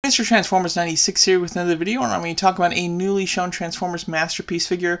Mr. Transformers 96 here with another video, and I'm going to talk about a newly shown Transformers Masterpiece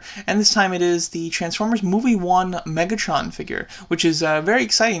figure, and this time it is the Transformers Movie 1 Megatron figure, which is very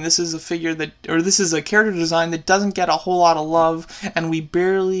exciting. This is a figure that, or this is a character design that doesn't get a whole lot of love, and we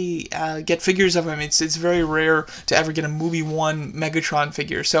barely get figures of him. It's very rare to ever get a Movie 1 Megatron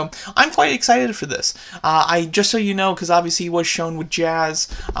figure, so I'm quite excited for this. Just so you know, because obviously he was shown with Jazz,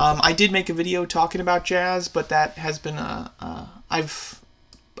 I did make a video talking about Jazz, but that has been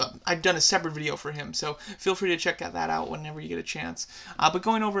I've done a separate video for him, so feel free to check that out whenever you get a chance. But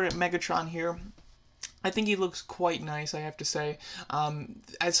going over at Megatron here, I think he looks quite nice, I have to say.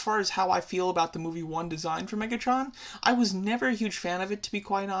 As far as how I feel about the Movie 1 design for Megatron, I was never a huge fan of it, to be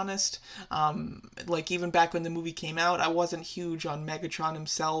quite honest. Like, even back when the movie came out, I wasn't huge on Megatron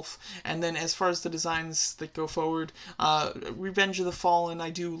himself. And then as far as the designs that go forward, Revenge of the Fallen,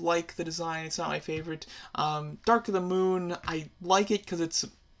 I do like the design. It's not my favorite. Dark of the Moon, I like it because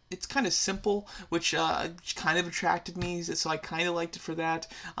it's kind of simple, which kind of attracted me, so I kind of liked it for that.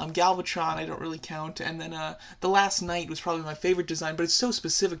 Galvatron, I don't really count. And then The Last Knight was probably my favorite design, but it's so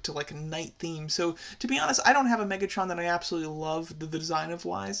specific to like a night theme. So to be honest, I don't have a Megatron that I absolutely love the design of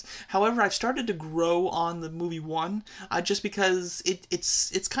wise. However, I've started to grow on the Movie 1, just because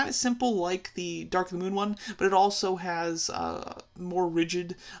it's kind of simple like the Dark of the Moon one, but it also has more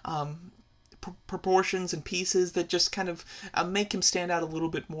rigid proportions and pieces that just kind of make him stand out a little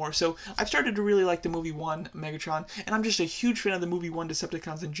bit more. So I've started to really like the Movie 1 Megatron, and I'm just a huge fan of the Movie 1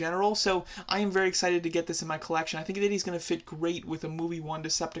 Decepticons in general, so I am very excited to get this in my collection. I think that he's going to fit great with a Movie 1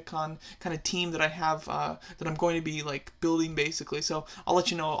 Decepticon kind of team that I have, that I'm going to be like building basically, so I'll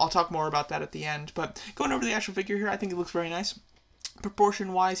let you know. I'll talk more about that at the end. But going over the actual figure here, I think it looks very nice.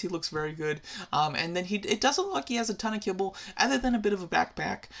 Proportion-wise, he looks very good, and then it doesn't look like he has a ton of kibble, other than a bit of a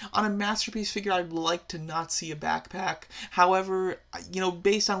backpack. On a Masterpiece figure, I'd like to not see a backpack. However, you know,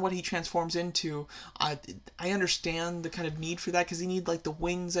 based on what he transforms into, I understand the kind of need for that, because you need, like, the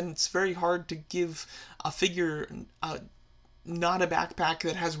wings, and it's very hard to give a figure not a backpack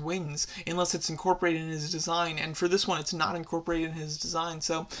that has wings unless it's incorporated in his design, and for this one it's not incorporated in his design,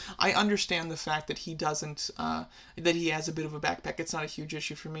 so I understand the fact that he doesn't that he has a bit of a backpack. It's not a huge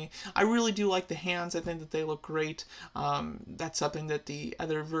issue for me. I really do like the hands. I think that they look great. That's something that the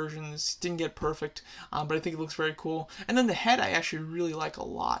other versions didn't get perfect, but I think it looks very cool. And then the head I actually really like a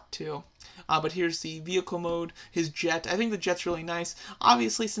lot too. But here's the vehicle mode, his jet. I think the jet's really nice.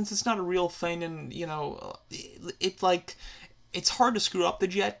 Obviously, since it's not a real thing, and you know, it's hard to screw up the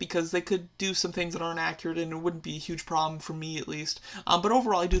jet, because they could do some things that aren't accurate, and it wouldn't be a huge problem for me, at least. But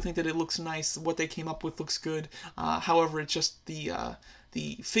overall, I do think that it looks nice. What they came up with looks good. However, it's just the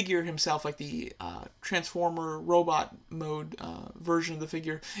figure himself, like the Transformer robot mode version of the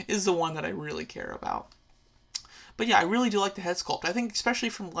figure, is the one that I really care about. But yeah, I really do like the head sculpt. I think especially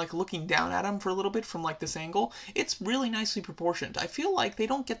from like looking down at him for a little bit from like this angle, it's really nicely proportioned. I feel like they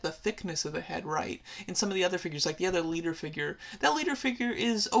don't get the thickness of the head right in some of the other figures, like the other leader figure. That leader figure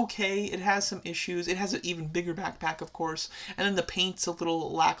is okay. It has some issues. It has an even bigger backpack, of course, and then the paint's a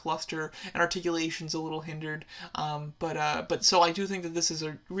little lackluster and articulation's a little hindered. But so I do think that this is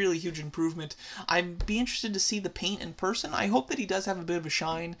a really huge improvement. I'd be interested to see the paint in person. I hope that he does have a bit of a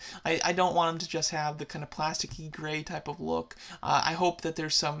shine. I don't want him to just have the kind of plasticky gray type of look. I hope that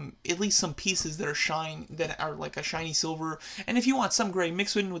there's at least some pieces that are like a shiny silver, and if you want some gray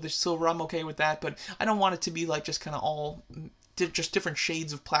mixed in with the silver, I'm okay with that, but I don't want it to be like just kind of all just different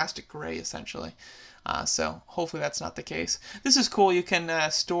shades of plastic gray, essentially. So hopefully that's not the case. This is cool. You can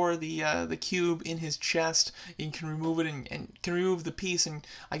store the cube in his chest. You can remove it and can remove the piece, and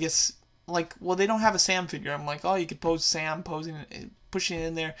I guess, like, well, they don't have a Sam figure. I'm like, oh, you could pose Sam pushing it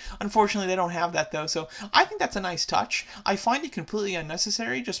in there. Unfortunately, they don't have that, though, so I think that's a nice touch. I find it completely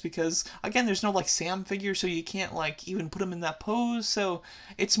unnecessary, just because, again, there's no, like, Sam figure, so you can't, like, even put him in that pose, so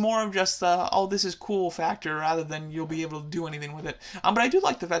it's more of just the, oh, this is cool factor, rather than you'll be able to do anything with it. But I do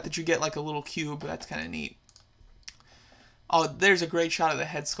like the fact that you get, like, a little cube. That's kind of neat. Oh, there's a great shot of the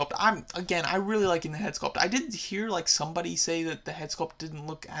head sculpt. I really liking the head sculpt. I did hear like somebody say that the head sculpt didn't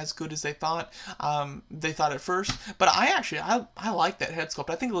look as good as they thought. At first, but I like that head sculpt.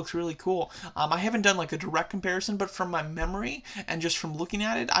 I think it looks really cool. I haven't done like a direct comparison, but from my memory and just from looking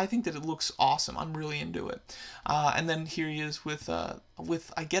at it, I think that it looks awesome. I'm really into it. And then here he is with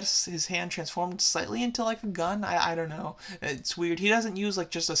I guess his hand transformed slightly into like a gun. I don't know. It's weird. He doesn't use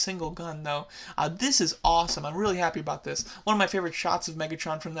like just a single gun though. This is awesome. I'm really happy about this. one of my favorite shots of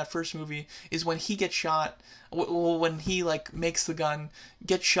Megatron from that first movie is when he gets shot, when he like makes the gun,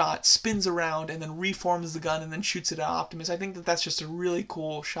 gets shot, spins around, and then reforms the gun and then shoots it at Optimus. I think that that's just a really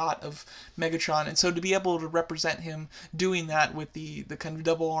cool shot of Megatron, and so to be able to represent him doing that with the kind of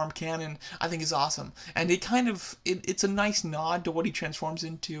double arm cannon, I think is awesome. And it kind of it's a nice nod to what he transforms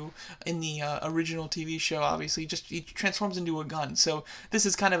into in the original TV show. Obviously, just he transforms into a gun. So this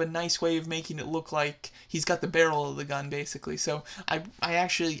is kind of a nice way of making it look like he's got the barrel of the gun, basically. So I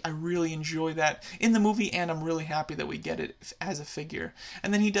really enjoy that in the movie, and I'm really happy that we get it as a figure.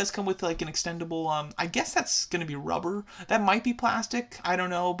 And then he does come with like an extendable, I guess that's going to be rubber. That might be plastic. I don't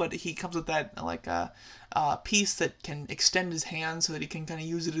know, but he comes with that like piece that can extend his hand so that he can kind of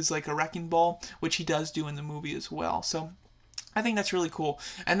use it as like a wrecking ball, which he does do in the movie as well. So I think that's really cool.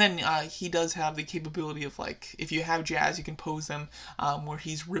 And then he does have the capability of, like, if you have Jazz, you can pose them where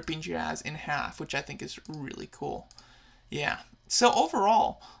he's ripping Jazz in half, which I think is really cool. Yeah. So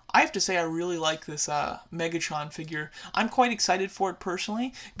overall, I have to say I really like this Megatron figure. I'm quite excited for it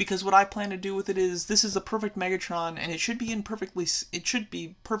personally, because what I plan to do with it is, this is the perfect Megatron, and it should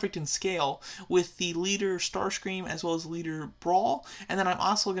be perfect in scale with the leader Starscream as well as leader Brawl. And then I'm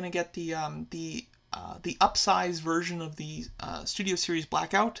also going to get the upsized version of the Studio Series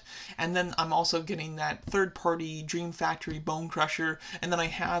Blackout, and then I'm also getting that third-party Dream Factory Bone Crusher, and then I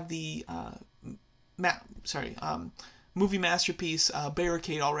have the Movie Masterpiece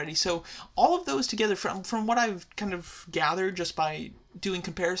Barricade already. So all of those together, from what I've kind of gathered just by doing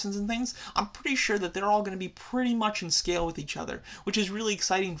comparisons and things, I'm pretty sure that they're all going to be pretty much in scale with each other, which is really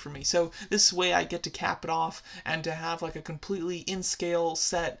exciting for me. So this way I get to cap it off and to have like a completely in scale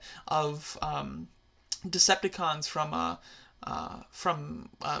set of Decepticons from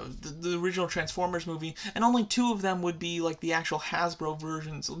the original Transformers movie, and only 2 of them would be like the actual Hasbro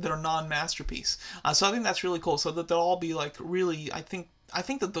versions that are non-masterpiece. So I think that's really cool. So that they'll all be like really, I think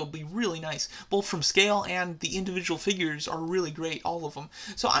that they'll be really nice, both from scale and the individual figures are really great, all of them.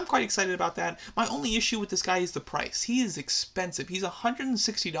 So I'm quite excited about that. My only issue with this guy is the price. He is expensive. He's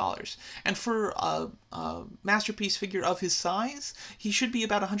 $160, and for a Masterpiece figure of his size, he should be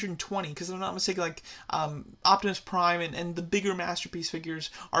about $120, because if I'm not mistaken, like Optimus Prime and the bigger Masterpiece figures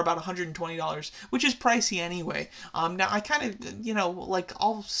are about $120, which is pricey anyway. Now I kind of, you know, like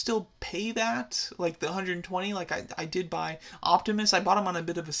I'll still pay that, like the $120, like I did buy Optimus. I bought him on a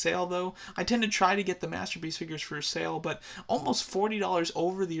bit of a sale though. I tend to try to get the Masterpiece figures for a sale, but almost $40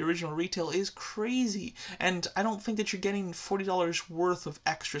 over the original retail is crazy, and I don't think that you're getting $40 worth of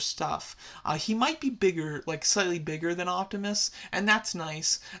extra stuff. He might be bigger, like slightly bigger than Optimus, and that's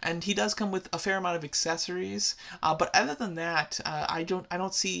nice, and he does come with a fair amount of accessories, but other than that, I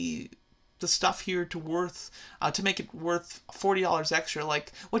don't see the stuff here to make it worth $40 extra.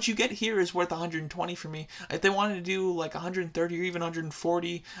 Like what you get here is worth $120 for me. If they wanted to do like $130 or even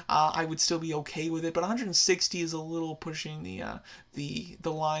 $140, I would still be okay with it. But $160 is a little pushing the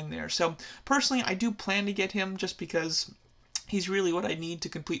line there. So personally, I do plan to get him just because he's really what I need to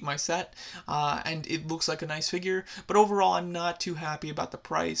complete my set, and it looks like a nice figure, but overall I'm not too happy about the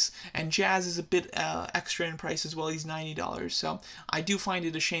price, and Jazz is a bit extra in price as well. He's $90, so I do find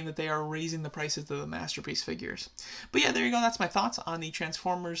it a shame that they are raising the prices of the Masterpiece figures. But yeah, there you go, that's my thoughts on the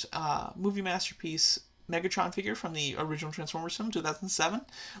Transformers Movie Masterpiece Megatron figure from the original Transformers film, 2007.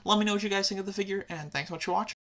 Let me know what you guys think of the figure, and thanks so much for watching.